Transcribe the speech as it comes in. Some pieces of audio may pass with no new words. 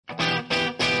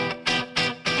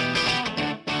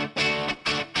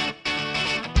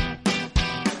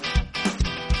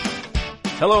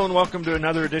Hello and welcome to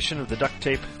another edition of the Duct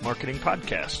Tape Marketing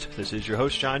Podcast. This is your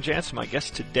host, John Jansen. My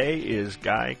guest today is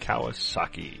Guy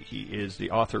Kawasaki. He is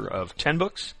the author of 10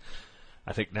 books.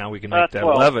 I think now we can make that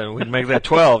 12. 11. We can make that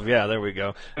 12. Yeah, there we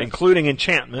go. Including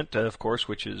Enchantment, of course,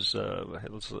 which is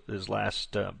his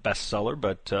last bestseller.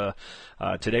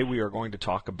 But today we are going to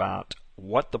talk about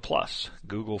What the Plus,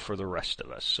 Google for the rest of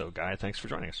us. So, Guy, thanks for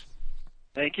joining us.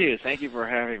 Thank you. Thank you for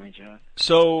having me, John.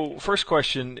 So, first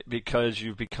question, because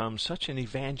you've become such an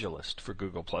evangelist for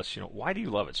Google Plus, why do you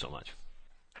love it so much?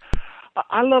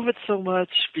 I love it so much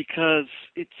because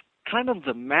it's kind of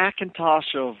the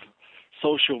Macintosh of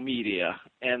social media,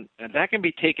 and that can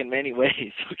be taken many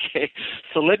ways, okay?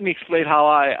 So let me explain how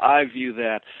I view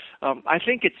that. I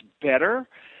think it's better,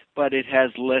 but it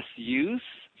has less use,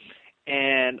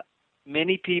 and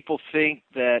many people think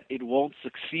that it won't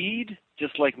succeed,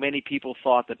 just like many people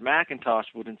thought that Macintosh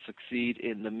wouldn't succeed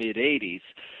in the mid-'80s.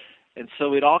 And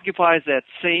so it occupies that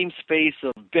same space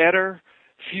of better,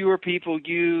 fewer people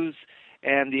use,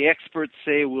 and the experts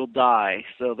say will die.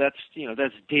 So that's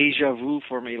deja vu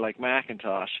for me, like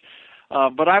Macintosh.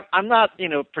 But I'm not,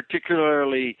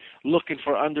 particularly looking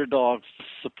for underdogs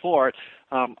support.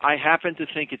 I happen to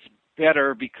think it's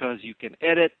better because you can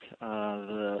edit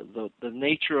the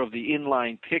nature of the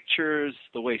inline pictures,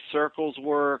 the way circles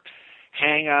work,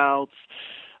 Hangouts.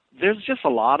 There's just a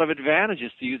lot of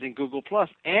advantages to using Google+.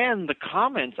 And the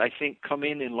comments, I think, come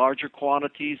in larger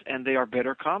quantities, and they are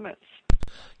better comments.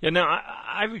 Yeah, now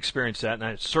I've experienced that, and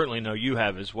I certainly know you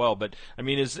have as well. But I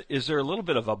mean, is there a little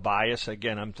bit of a bias?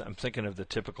 Again, I'm thinking of the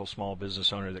typical small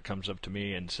business owner that comes up to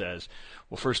me and says,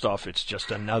 "Well, first off, it's just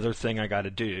another thing I got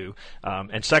to do,"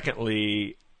 and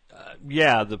secondly,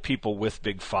 the people with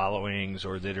big followings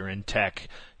or that are in tech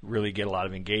really get a lot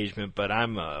of engagement. But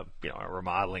I'm a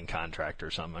remodeling contractor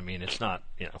or something. I mean, it's not.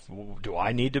 Do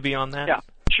I need to be on that? Yeah,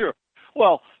 sure.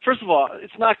 Well, first of all,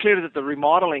 it's not clear that the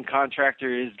remodeling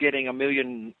contractor is getting a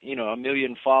million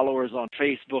followers on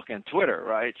Facebook and Twitter,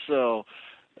 right? So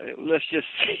let's just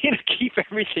keep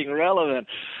everything relevant.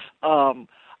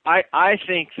 I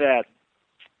think that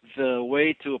the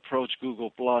way to approach Google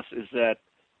Plus is that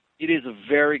it is a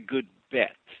very good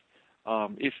bet.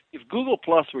 If Google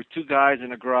Plus were two guys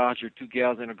in a garage or two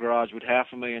gals in a garage with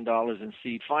 $500,000 in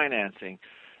seed financing,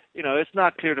 it's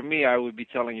not clear to me I would be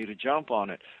telling you to jump on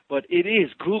it. But it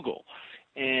is Google,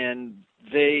 and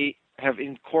they have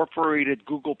incorporated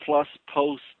Google Plus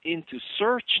posts into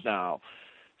search now.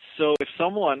 So if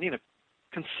someone,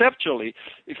 conceptually,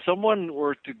 if someone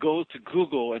were to go to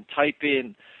Google and type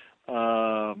in,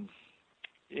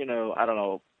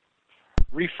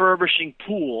 refurbishing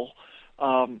pool,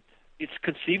 it's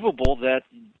conceivable that,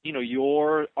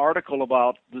 your article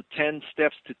about the 10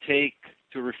 steps to take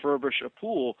to refurbish a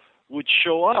pool would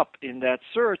show up in that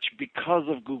search because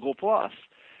of Google+.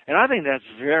 And I think that's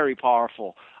very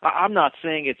powerful. I'm not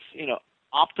saying it's,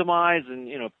 optimized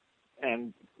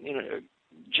and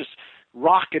just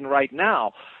rocking right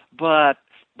now, but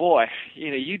boy,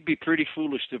 you'd be pretty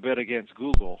foolish to bet against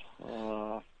Google.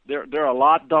 There are a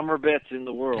lot dumber bets in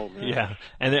the world. Man. Yeah,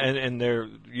 and they're,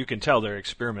 you can tell they're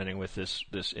experimenting with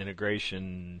this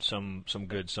integration. Some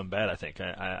good, some bad. I think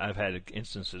I've had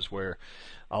instances where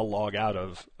I'll log out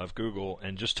of Google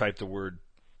and just type the word,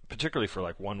 particularly for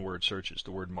like one-word searches,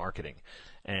 the word marketing,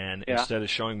 and instead of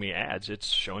showing me ads, it's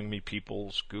showing me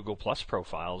people's Google Plus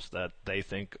profiles that they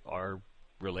think are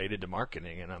related to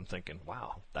marketing, and I'm thinking,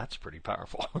 wow, that's pretty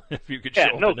powerful. If you could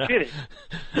show no kidding.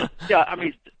 Yeah, I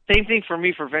mean, same thing for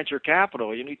me for venture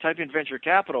capital. You type in venture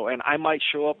capital, and I might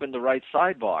show up in the right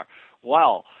sidebar.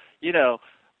 Wow,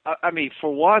 I mean,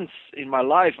 for once in my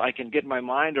life, I can get my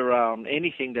mind around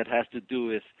anything that has to do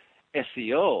with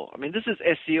SEO. I mean, this is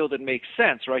SEO that makes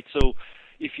sense, right? So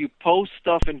if you post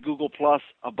stuff in Google Plus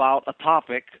about a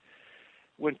topic,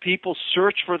 when people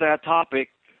search for that topic,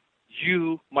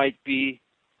 you might be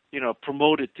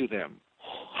promoted to them.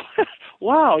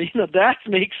 Wow, that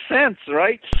makes sense,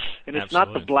 right? And it's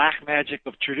Absolutely. not the black magic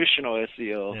of traditional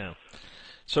SEO. Yeah.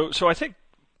 So I think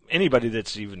anybody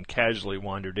that's even casually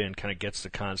wandered in kind of gets the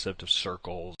concept of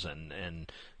circles and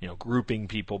grouping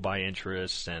people by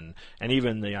interests and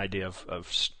even the idea of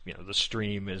the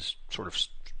stream is sort of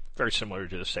very similar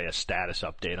to, say, a status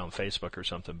update on Facebook or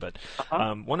something. But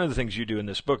one of the things you do in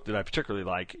this book that I particularly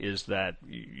like is that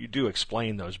you do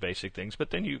explain those basic things,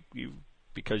 but then you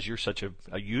because you're such a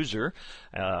user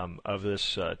of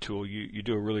this tool, you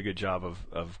do a really good job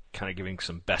of kind of giving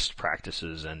some best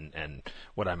practices and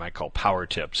what I might call power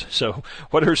tips. So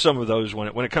what are some of those when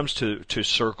it comes to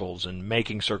circles and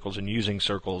making circles and using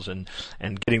circles and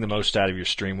getting the most out of your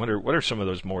stream? What are some of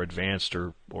those more advanced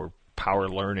or power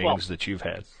learnings that you've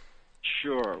had?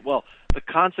 Sure. Well, the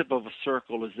concept of a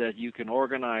circle is that you can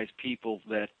organize people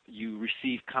that you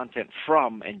receive content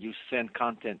from and you send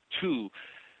content to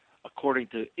according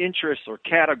to interests or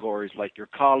categories like your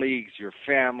colleagues, your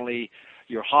family,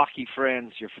 your hockey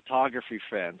friends, your photography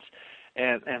friends.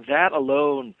 And that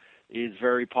alone is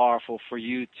very powerful for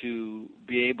you to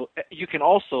be able. You can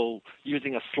also,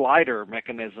 using a slider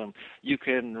mechanism, you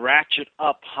can ratchet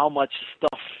up how much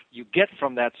stuff you get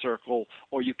from that circle,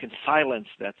 or you can silence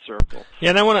that circle. Yeah,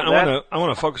 and I want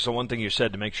to focus on one thing you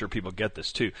said to make sure people get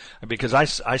this too, because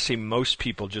I see most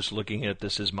people just looking at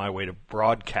this as my way to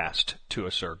broadcast to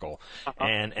a circle,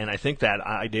 and I think that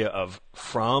idea of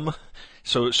from.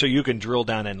 So you can drill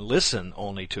down and listen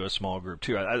only to a small group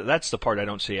too. That's the part I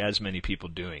don't see as many people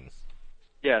doing.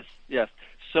 Yes, yes.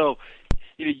 So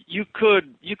you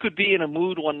could be in a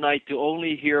mood one night to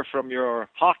only hear from your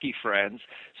hockey friends,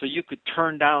 so you could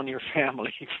turn down your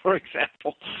family, for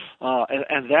example,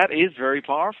 and that is very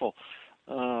powerful.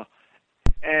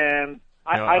 And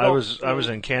I was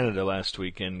in Canada last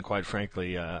week, and quite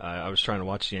frankly, I was trying to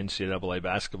watch the NCAA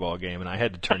basketball game, and I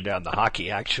had to turn down the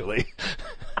hockey actually.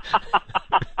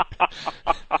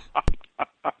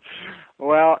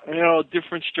 Well,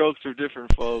 different strokes for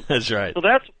different folks. That's right. So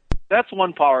that's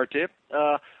one power tip.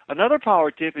 Another power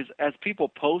tip is as people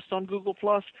post on Google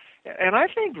Plus, and I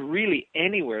think really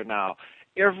anywhere now,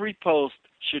 every post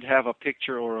should have a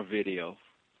picture or a video.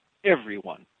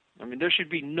 Everyone. I mean, there should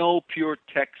be no pure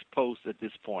text post at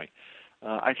this point.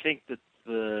 I think that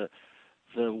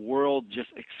the world just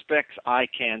expects eye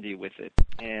candy with it.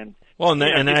 And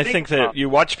I think that you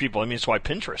watch people. I mean, it's why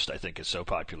Pinterest, I think, is so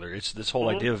popular. It's this whole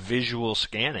idea of visual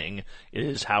scanning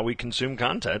is how we consume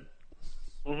content.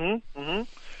 And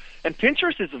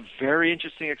Pinterest is a very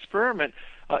interesting experiment.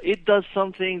 It does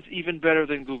some things even better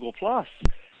than Google Plus.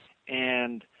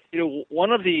 And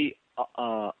one of the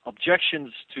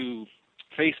objections to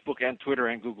Facebook and Twitter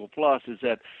and Google Plus is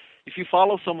that if you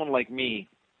follow someone like me,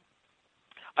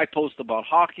 I post about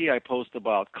hockey, I post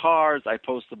about cars, I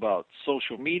post about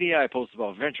social media, I post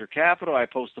about venture capital, I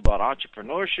post about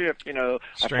entrepreneurship,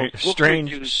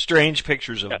 strange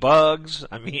pictures of bugs.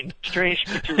 I mean, strange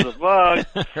pictures of bugs.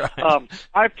 Right.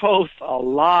 I post a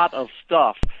lot of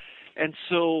stuff. And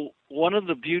so one of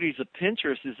the beauties of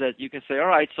Pinterest is that you can say, all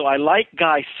right, so I like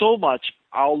Guy so much,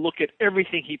 I'll look at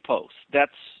everything he posts.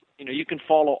 That's, you can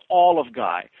follow all of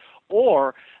Guy.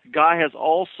 Or Guy has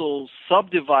also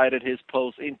subdivided his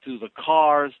posts into the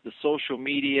cars, the social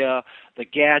media, the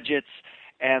gadgets,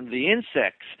 and the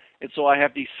insects. And so I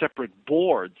have these separate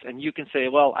boards. And you can say,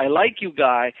 well, I like you,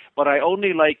 Guy, but I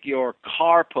only like your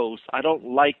car posts. I don't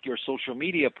like your social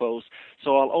media posts.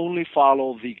 So I'll only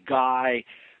follow the Guy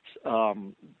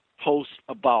posts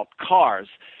about cars.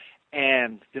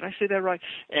 And did I say that right?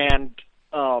 And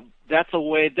that's a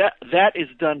way that is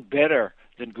done better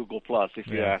than Google Plus, if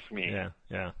you ask me.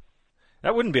 Yeah.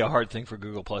 That wouldn't be a hard thing for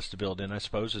Google Plus to build in, I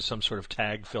suppose, is some sort of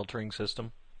tag filtering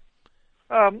system.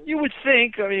 You would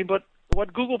think, but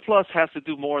what Google Plus has to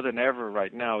do more than ever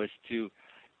right now is to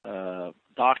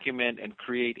document and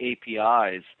create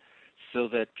APIs so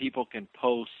that people can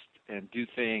post and do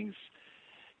things,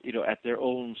 at their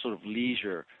own sort of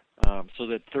leisure. So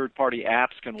that third-party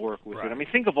apps can work with it. I mean,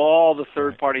 think of all the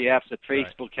third-party apps that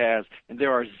Facebook has, and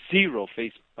there are zero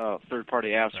third-party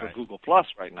apps for Google Plus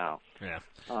right now. Yeah.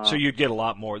 So you'd get a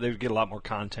lot more. They would get a lot more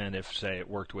content if, say, it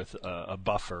worked with a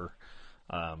buffer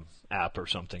app or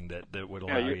something that would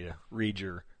allow you to read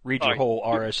your whole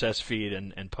RSS feed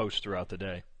and post throughout the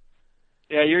day.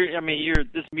 Yeah, you're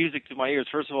this music to my ears.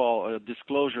 First of all,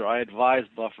 disclosure, I advise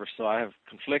Buffer, so I have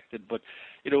conflicted. But,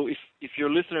 if your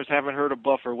listeners haven't heard of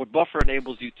Buffer, what Buffer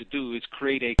enables you to do is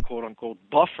create a quote-unquote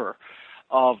buffer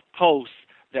of posts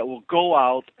that will go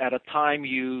out at a time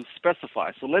you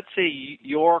specify. So let's say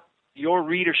your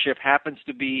readership happens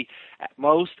to be at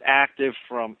most active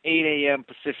from 8 a.m.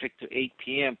 Pacific to 8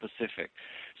 p.m. Pacific.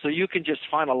 So you can just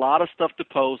find a lot of stuff to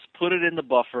post, put it in the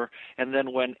buffer, and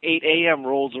then when 8 a.m.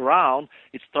 rolls around,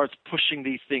 it starts pushing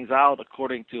these things out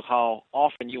according to how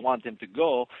often you want them to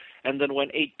go. And then when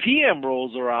 8 p.m.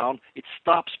 rolls around, it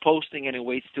stops posting and it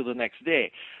waits till the next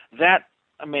day. That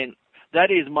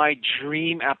is my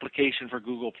dream application for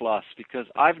Google Plus, because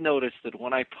I've noticed that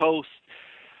when I post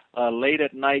late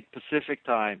at night Pacific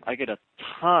time, I get a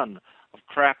ton of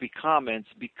crappy comments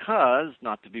because,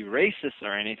 not to be racist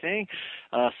or anything,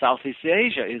 Southeast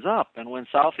Asia is up. And when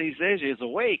Southeast Asia is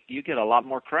awake, you get a lot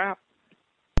more crap.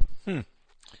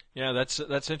 Yeah,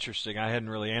 that's interesting. I hadn't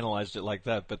really analyzed it like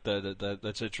that, but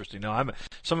that's interesting. No,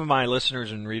 some of my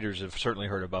listeners and readers have certainly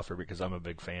heard of Buffer because I'm a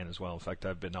big fan as well. In fact,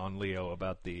 I've been on Leo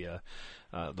about the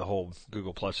whole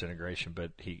Google Plus integration,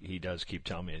 but he does keep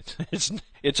telling me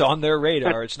it's on their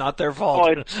radar. It's not their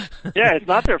fault. Yeah, it's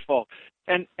not their fault.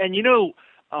 And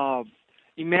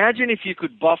imagine if you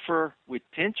could buffer with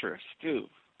Pinterest too,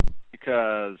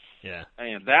 because yeah,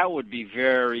 that would be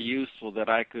very useful. That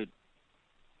I could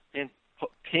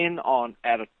pin on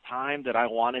at a time that I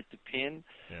wanted to pin.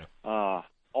 Yeah.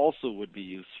 Also would be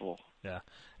useful. Yeah,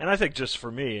 and I think just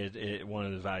for me, one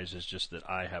of the values is just that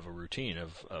I have a routine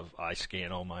of I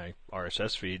scan all my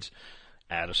RSS feeds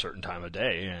at a certain time of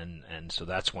day, and so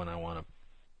that's when I want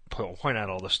to point out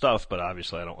all the stuff. But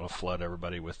obviously, I don't want to flood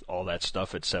everybody with all that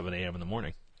stuff at 7 a.m. in the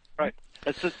morning. Right.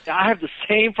 I have the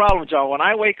same problem, John. When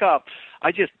I wake up,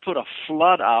 I just put a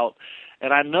flood out,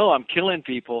 and I know I'm killing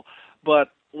people, but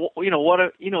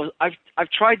I've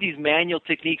tried these manual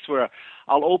techniques where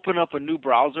I'll open up a new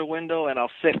browser window and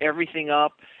I'll set everything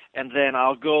up, and then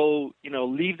I'll go,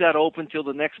 leave that open till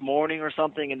the next morning or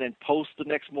something, and then post the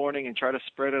next morning and try to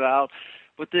spread it out.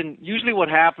 But then usually what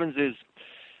happens is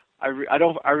I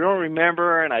don't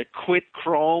remember, and I quit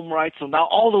Chrome, right? So now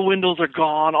all the windows are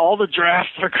gone, all the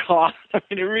drafts are gone. I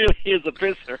mean, it really is a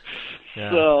pisser.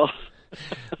 Yeah. So.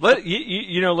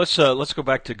 Let's go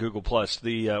back to Google Plus.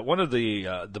 The one of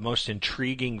the most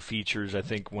intriguing features, I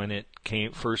think, when it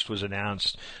first was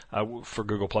announced for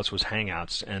Google Plus was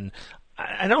Hangouts, and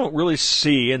I don't really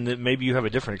see, and maybe you have a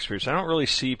different experience. I don't really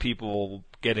see people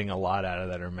getting a lot out of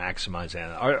that or maximizing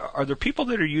it. Are there people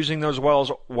that are using those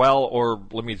well, or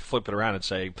let me flip it around and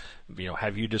say,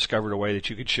 have you discovered a way that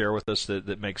you could share with us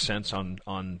that makes sense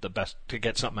on the best to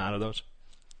get something out of those?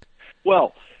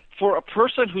 Well, for a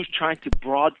person who's trying to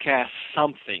broadcast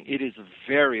something, it is a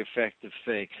very effective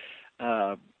thing.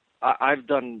 I've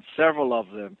done several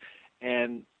of them,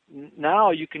 and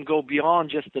now you can go beyond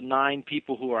just the 9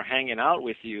 people who are hanging out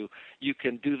with you. You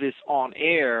can do this on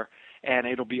air, and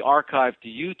it'll be archived to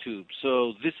YouTube.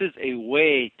 So this is a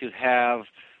way to have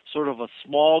sort of a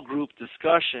small group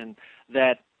discussion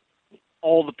that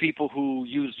all the people who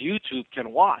use YouTube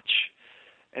can watch.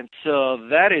 And so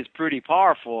that is pretty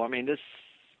powerful. I mean,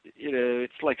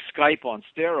 it's like Skype on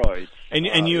steroids.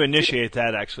 And you initiate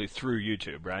that actually through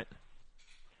YouTube, right?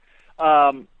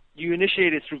 You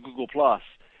initiate it through Google Plus,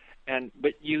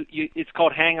 but it's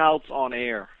called Hangouts on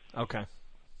Air. Okay.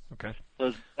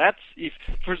 So that's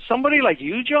for somebody like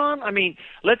you, John. I mean,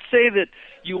 let's say that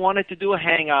you wanted to do a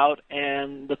hangout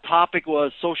and the topic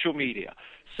was social media.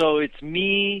 So it's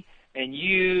me and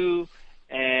you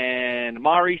and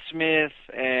Mari Smith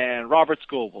and Robert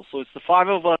Scoble. So it's the 5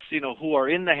 of us, who are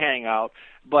in the hangout,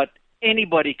 but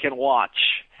anybody can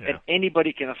watch, and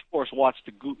anybody can, of course, watch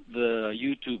the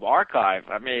YouTube archive.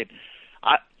 I mean,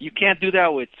 you can't do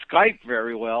that with Skype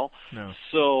very well. No.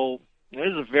 So it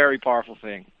is a very powerful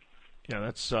thing. Yeah,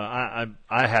 that's I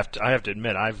have to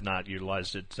admit I've not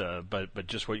utilized it, but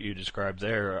just what you described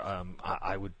there,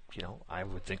 I would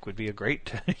think would be a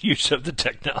great use of the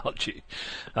technology.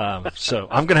 So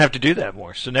I'm going to have to do that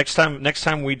more. So next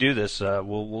time we do this,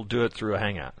 we'll do it through a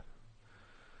Hangout.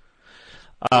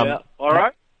 All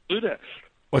right, do that.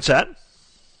 What's that?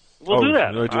 We'll do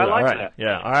that. I like right. that.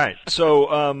 Yeah, all right.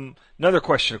 So another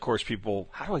question, of course, people: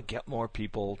 how do I get more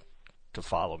people to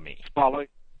follow me?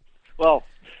 Well,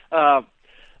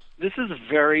 this is a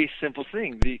very simple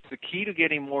thing. The key to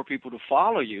getting more people to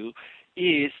follow you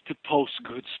is to post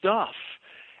good stuff.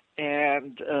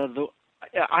 And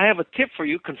I have a tip for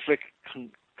you, conflict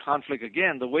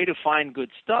again. The way to find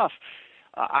good stuff,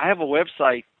 I have a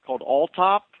website called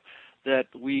Alltop that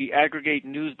we aggregate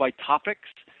news by topics.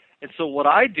 And so what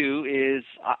I do is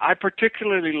I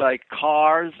particularly like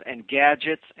cars and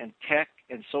gadgets and tech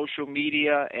and social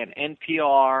media and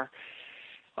NPR.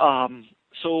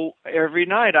 So every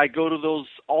night I go to those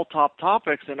all top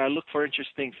topics and I look for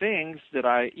interesting things that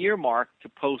I earmark to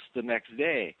post the next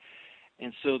day.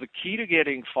 And so the key to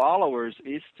getting followers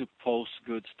is to post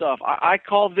good stuff. I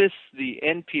call this the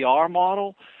NPR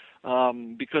model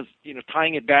because,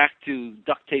 tying it back to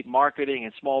duct tape marketing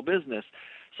and small business.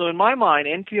 So in my mind,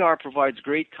 NPR provides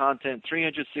great content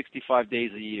 365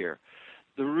 days a year.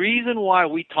 The reason why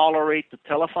we tolerate the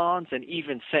telethons and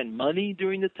even send money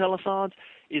during the telethons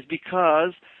is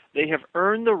because they have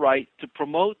earned the right to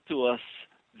promote to us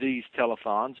these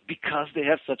telethons because they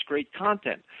have such great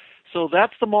content. So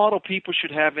that's the model people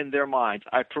should have in their minds.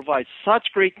 I provide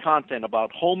such great content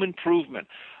about home improvement,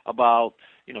 about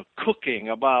cooking,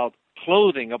 about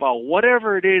clothing, about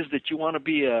whatever it is that you want to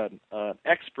be an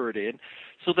expert in.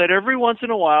 so that every once in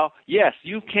a while, yes,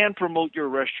 you can promote your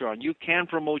restaurant, you can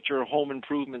promote your home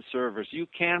improvement service, you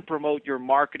can promote your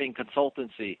marketing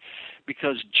consultancy,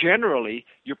 because generally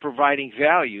you're providing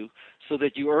value so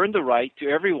that you earn the right to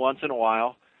every once in a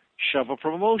while shove a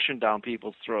promotion down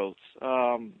people's throats.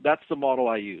 That's the model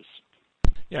I use.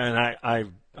 Yeah, and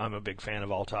I'm a big fan of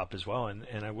Alltop as well, and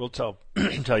I will tell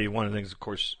you one of the things, of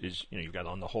course, is you've got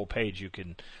on the whole page you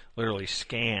can literally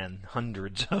scan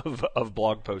hundreds of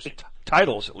blog post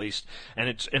titles at least, and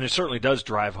it certainly does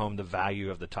drive home the value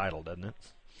of the title, doesn't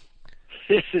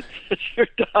it? It sure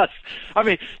does. I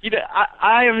mean,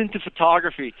 I am into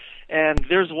photography, and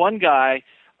there's one guy,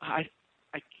 I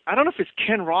don't know if it's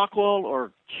Ken Rockwell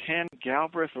or Ken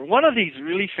Galbraith or one of these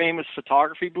really famous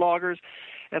photography bloggers.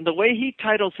 And the way he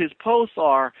titles his posts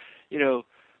are,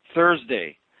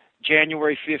 Thursday,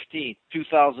 January 15th,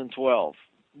 2012.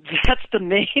 That's the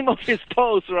name of his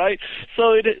post, right?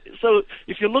 So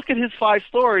if you look at his 5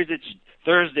 stories, it's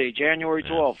Thursday, January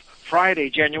 12th, Friday,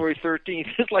 January 13th.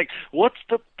 It's like, what's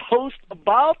the post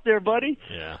about there, buddy?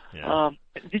 Yeah.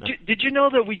 Did you know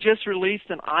that we just released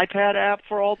an iPad app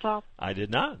for Alltop? I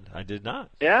did not.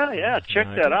 Yeah. Check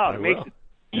that out. It makes it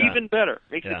even better.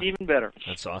 Makes it even better.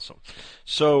 That's awesome.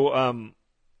 So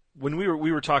when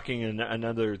we were talking,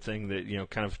 another thing that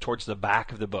kind of towards the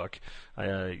back of the book,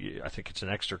 I think it's an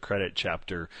extra credit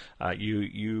chapter.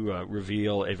 You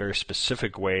reveal a very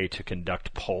specific way to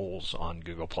conduct polls on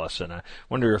Google Plus, and I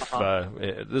wonder if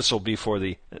this will be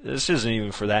this isn't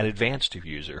even for that advanced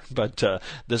user, but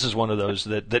this is one of those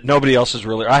that nobody else is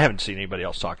really. I haven't seen anybody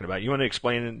else talking about. You want to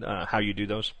explain how you do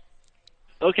those?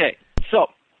 Okay, so.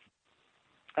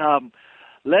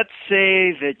 Let's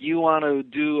say that you want to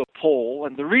do a poll,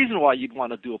 and the reason why you'd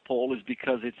want to do a poll is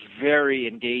because it's very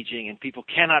engaging and people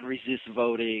cannot resist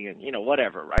voting and,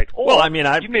 whatever, right? Or well, I mean,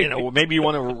 maybe you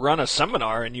want to run a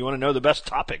seminar and you want to know the best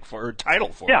topic or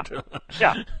title for it.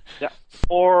 Yeah.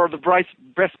 Or the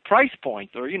best price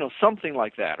point or, something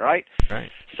like that, right?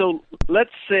 Right. So let's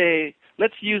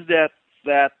use that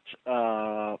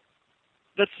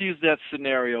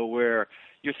scenario where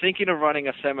you're thinking of running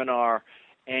a seminar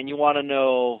and you want to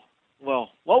know,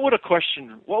 well, what would a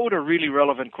really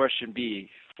relevant question be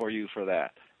for you for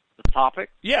that? The topic?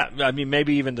 Yeah, I mean,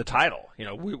 maybe even the title.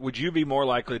 Would you be more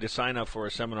likely to sign up for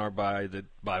a seminar by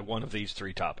one of these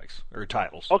 3 topics or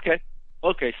titles? Okay,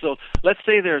 so let's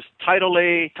say there's Title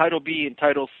A, Title B, and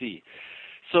Title C.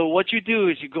 So what you do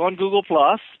is you go on Google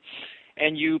Plus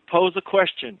and you pose a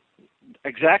question,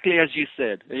 exactly as you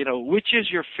said. Which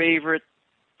is your favorite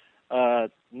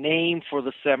name for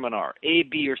the seminar, A,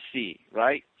 B, or C,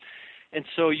 right? And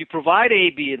so you provide A,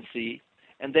 B, and C,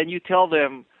 and then you tell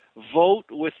them vote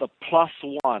with a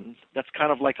 +1. That's kind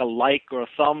of like a like or a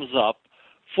thumbs up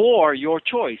for your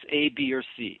choice, A, B, or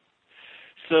C.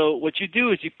 So what you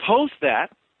do is you post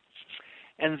that,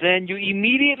 and then you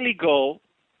immediately go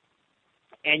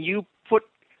and you put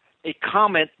a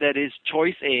comment that is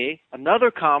choice A,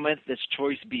 another comment that's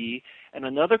choice B, and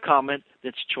another comment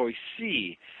that's choice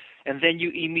C. And then you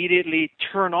immediately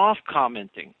turn off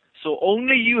commenting. So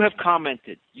only you have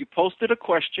commented. You posted a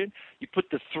question, you put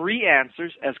the 3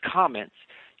 answers as comments,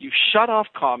 you shut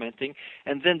off commenting,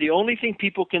 and then the only thing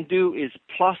people can do is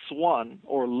 +1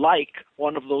 or like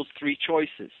one of those 3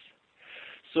 choices.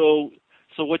 So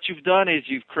what you've done is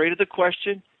you've created the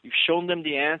question, you've shown them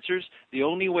the answers. The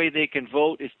only way they can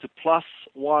vote is to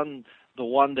 +1 the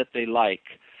one that they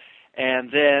like.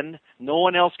 And then no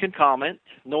one else can comment,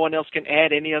 no one else can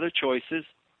add any other choices,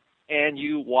 and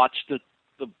you watch the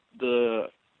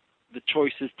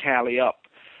choices tally up.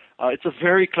 It's a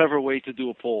very clever way to do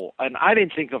a poll, and I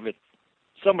didn't think of it.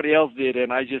 Somebody else did,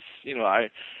 and I just, I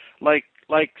like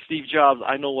Steve Jobs,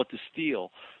 I know what to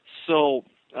steal. So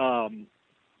that's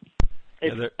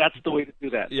the way to do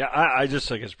that. Yeah, I just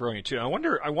think it's brilliant too. I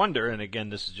wonder, and again,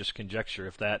 this is just conjecture,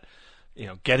 if that,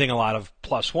 getting a lot of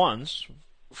 +1s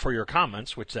for your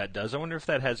comments, which that does. I wonder if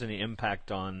that has any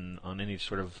impact on any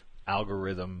sort of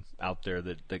algorithm out there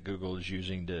that Google is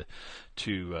using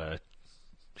to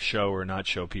show or not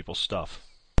show people stuff.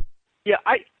 Yeah,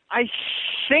 I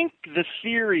think the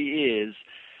theory is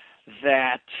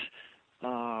that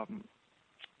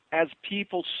as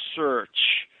people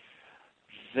search,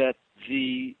 that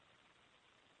the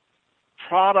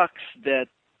products that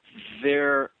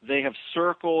they have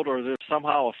circled or they're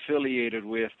somehow affiliated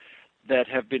with that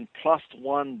have been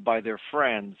 +1 by their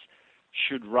friends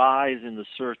should rise in the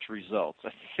search results.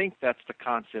 I think that's the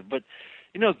concept. But,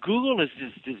 Google is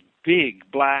this big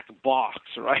black box,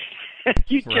 right?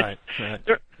 Right.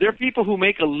 There are people who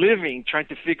make a living trying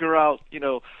to figure out,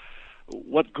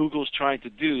 what Google's trying to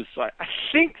do. So I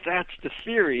think that's the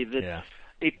theory, that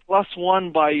a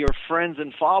 +1 by your friends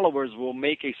and followers will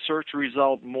make a search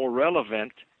result more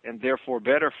relevant and therefore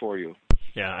better for you.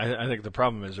 Yeah, I think the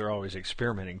problem is they're always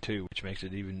experimenting too, which makes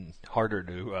it even harder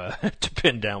to to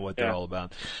pin down what they're all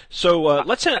about. So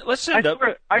let's end up.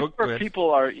 I swear people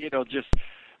are just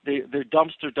they're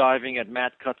dumpster diving at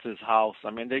Matt Cutz's house.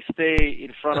 I mean, they stay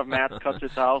in front of Matt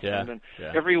Cutz's house, and then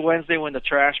every Wednesday when the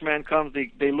trash man comes,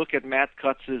 they look at Matt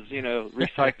Cutz's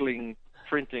recycling.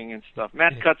 Printing and stuff.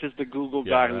 Matt Cutts is the Google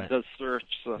guy who does search.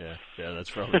 So. Yeah, that's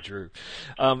probably true.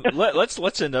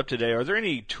 Let's end up today. Are there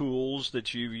any tools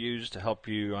that you've used to help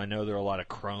you? I know there are a lot of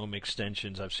Chrome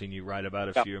extensions. I've seen you write about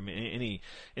a few. I mean, any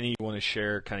you want to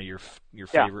share? Kind of your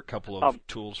favorite couple of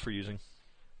tools for using?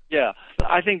 Yeah,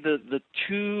 I think the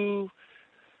two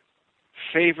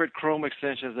favorite Chrome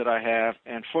extensions that I have,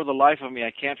 and for the life of me,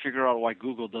 I can't figure out why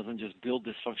Google doesn't just build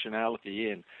this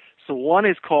functionality in. So one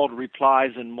is called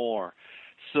Replies and More.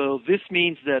 So this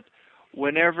means that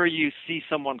whenever you see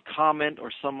someone comment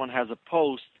or someone has a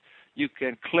post, you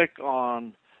can click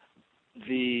on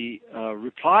the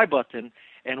reply button,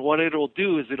 and what it'll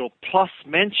do is it'll plus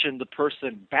mention the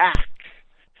person back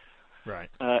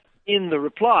in the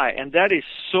reply, and that is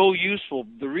so useful.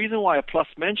 The reason why a plus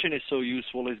mention is so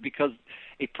useful is because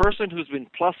a person who's been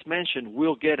plus mentioned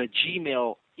will get a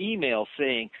Gmail email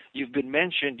saying, you've been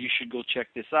mentioned, you should go check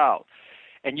this out.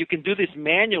 And you can do this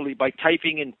manually by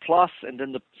typing in plus and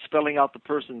then spelling out the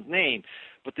person's name.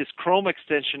 But this Chrome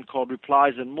extension called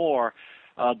Replies and More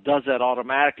does that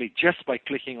automatically just by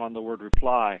clicking on the word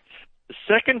reply. The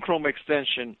second Chrome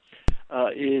extension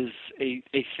is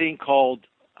a thing called,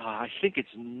 I think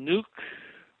it's Nuke.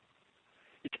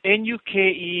 It's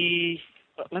Nuke.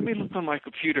 Let me look on my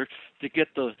computer to get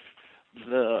the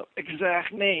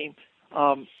exact name.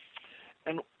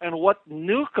 And what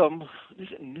Nukem, is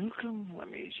it Nukem? Let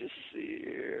me just see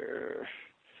here.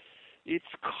 It's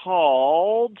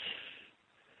called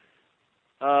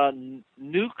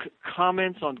Nuke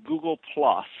Comments on Google+.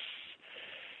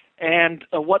 And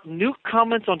what Nuke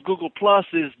Comments on Google+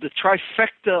 is the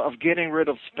trifecta of getting rid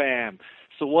of spam.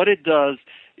 So what it does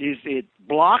is it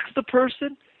blocks the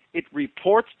person, it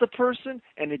reports the person,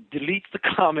 and it deletes the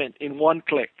comment in one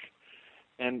click.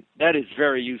 And that is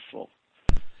very useful.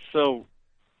 So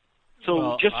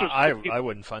well, just I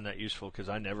wouldn't find that useful because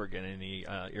I never get any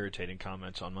irritating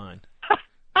comments on mine.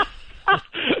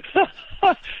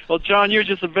 Well, John, you're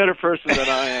just a better person than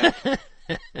I am.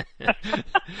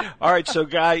 All right, so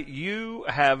Guy, you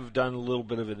have done a little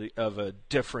bit of a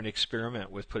different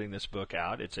experiment with putting this book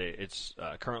out. It's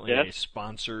currently a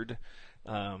sponsored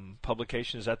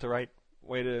publication. Is that the right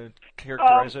way to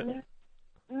characterize it?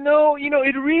 No,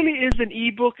 it really is an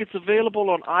ebook. It's available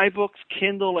on iBooks,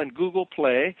 Kindle, and Google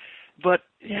Play. But,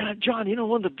 yeah, John,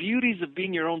 one of the beauties of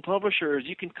being your own publisher is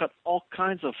you can cut all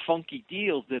kinds of funky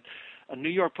deals that a New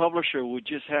York publisher would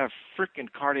just have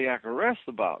frickin' cardiac arrest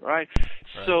about, right?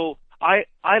 So I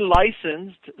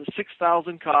licensed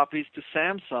 6,000 copies to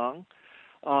Samsung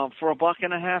for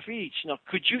 $1.50 each. Now,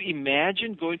 could you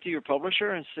imagine going to your publisher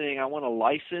and saying, I want to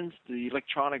license the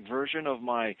electronic version of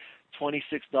my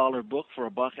 $26 book for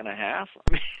 $1.50?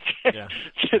 I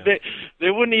mean,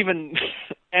 they wouldn't even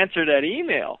answer that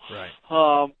email. Right.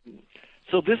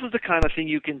 So this is the kind of thing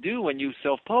you can do when you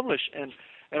self-publish, and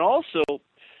also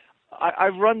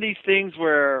I've run these things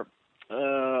where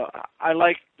I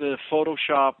like the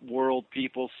Photoshop world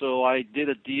people, so I did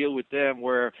a deal with them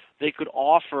where they could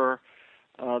offer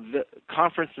the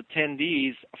conference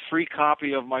attendees a free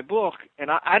copy of my book,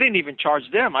 and I didn't even charge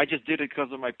them. I just did it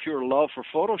because of my pure love for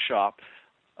Photoshop,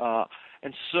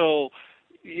 and so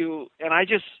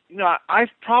I've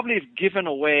probably given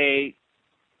away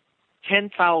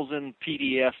 10,000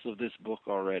 PDFs of this book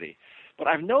already. But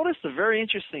I've noticed a very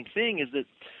interesting thing is that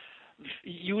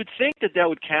you would think that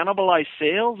would cannibalize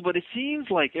sales, but it seems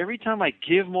like every time I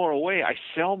give more away, I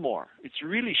sell more. It's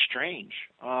really strange.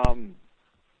 I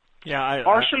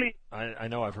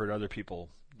know I've heard other people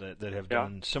that have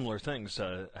done similar things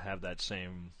have that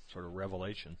same sort of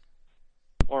revelation.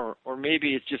 Or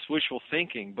maybe it's just wishful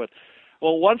thinking. But,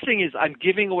 well, one thing is I'm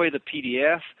giving away the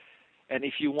PDF, and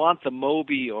if you want the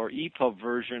Mobi or EPUB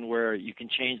version where you can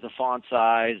change the font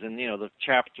size and, the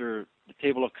chapter, the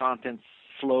table of contents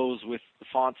flows with the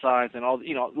font size and all,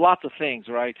 lots of things,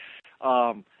 right?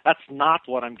 That's not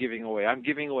what I'm giving away. I'm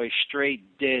giving away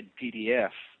straight dead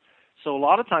PDF. So a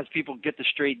lot of times people get the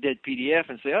straight dead PDF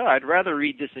and say, I'd rather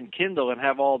read this in Kindle and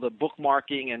have all the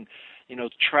bookmarking and,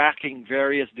 tracking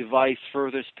various device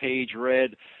furthest page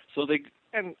read. So they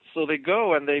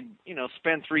go and they,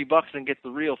 spend $3 and get the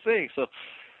real thing. So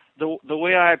the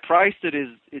way I priced it is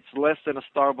it's less than a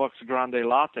Starbucks grande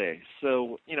latte.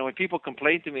 So, when people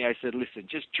complain to me, I said, listen,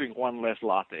 just drink one less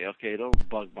latte, okay? Don't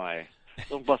bust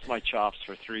my chops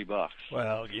for $3.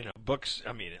 Well, books,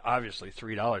 I mean, obviously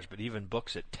 $3, but even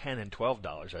books at $10 and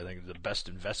 $12, I think is the best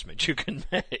investment you can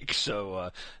make.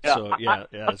 So,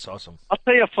 that's awesome. I'll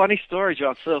tell you a funny story,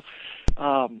 John. So,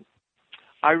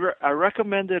 I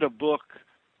recommended a book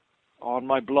on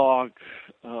my blog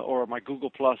or my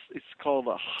Google Plus. It's called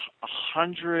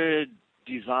 100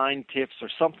 Design Tips or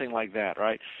something like that,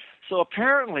 right? So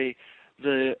apparently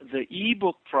the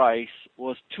ebook price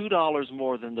was $2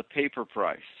 more than the paper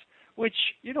price, which,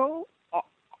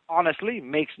 honestly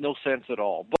makes no sense at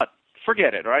all. But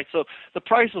forget it, right? So the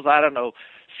price was, I don't know,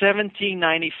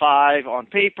 $17.95 on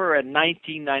paper and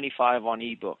 $19.95 on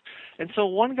ebook. And so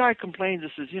one guy complains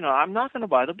and says, I'm not going to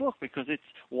buy the book because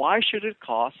why should it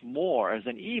cost more as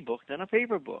an ebook than a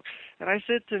paper book? And I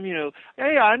said to him,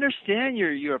 hey, I understand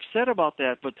you're upset about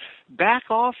that, but back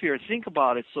off here and think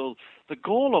about it. So the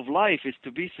goal of life is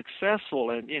to be successful,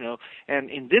 and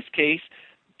in this case,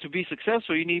 to be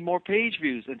successful, you need more page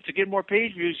views, and to get more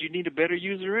page views, you need a better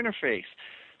user interface.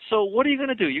 So what are you going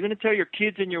to do? You're going to tell your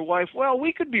kids and your wife, well,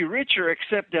 we could be richer,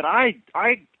 except that I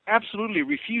absolutely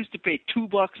refuse to pay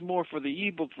 $2 more for the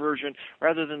ebook version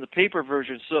rather than the paper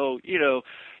version. So,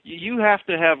 you have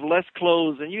to have less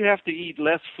clothes and you have to eat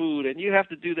less food and you have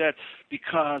to do that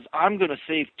because I'm going to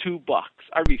save $2.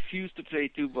 I refuse to pay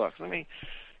 $2. I mean,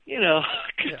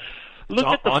 look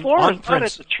at the forest, not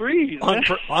at the trees.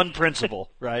 On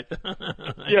principle, right?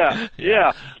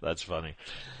 Yeah. That's funny.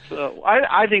 So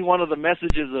I think one of the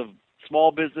messages of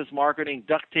small business marketing,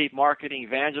 duct tape marketing,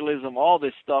 evangelism, all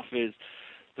this stuff is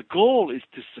the goal is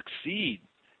to succeed.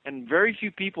 And very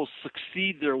few people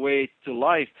succeed their way to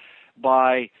life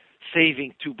by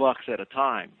saving $2 at a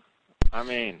time. I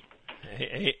mean,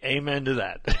 amen to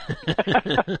that.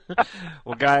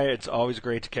 Well, Guy, it's always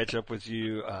great to catch up with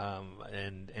you,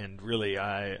 and really,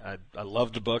 I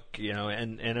love the book,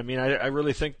 and I mean, I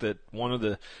really think that one of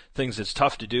the things that's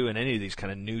tough to do in any of these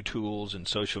kind of new tools and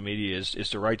social media is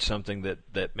to write something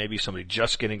that maybe somebody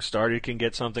just getting started can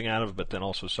get something out of, but then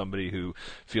also somebody who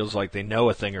feels like they know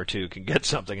a thing or two can get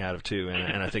something out of too,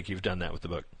 and I think you've done that with the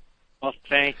book. Well,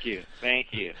 thank you.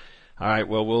 All right.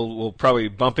 Well, we'll probably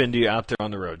bump into you out there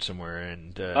on the road somewhere,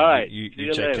 and all right.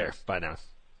 you take care. Bye now.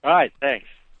 All right. Thanks.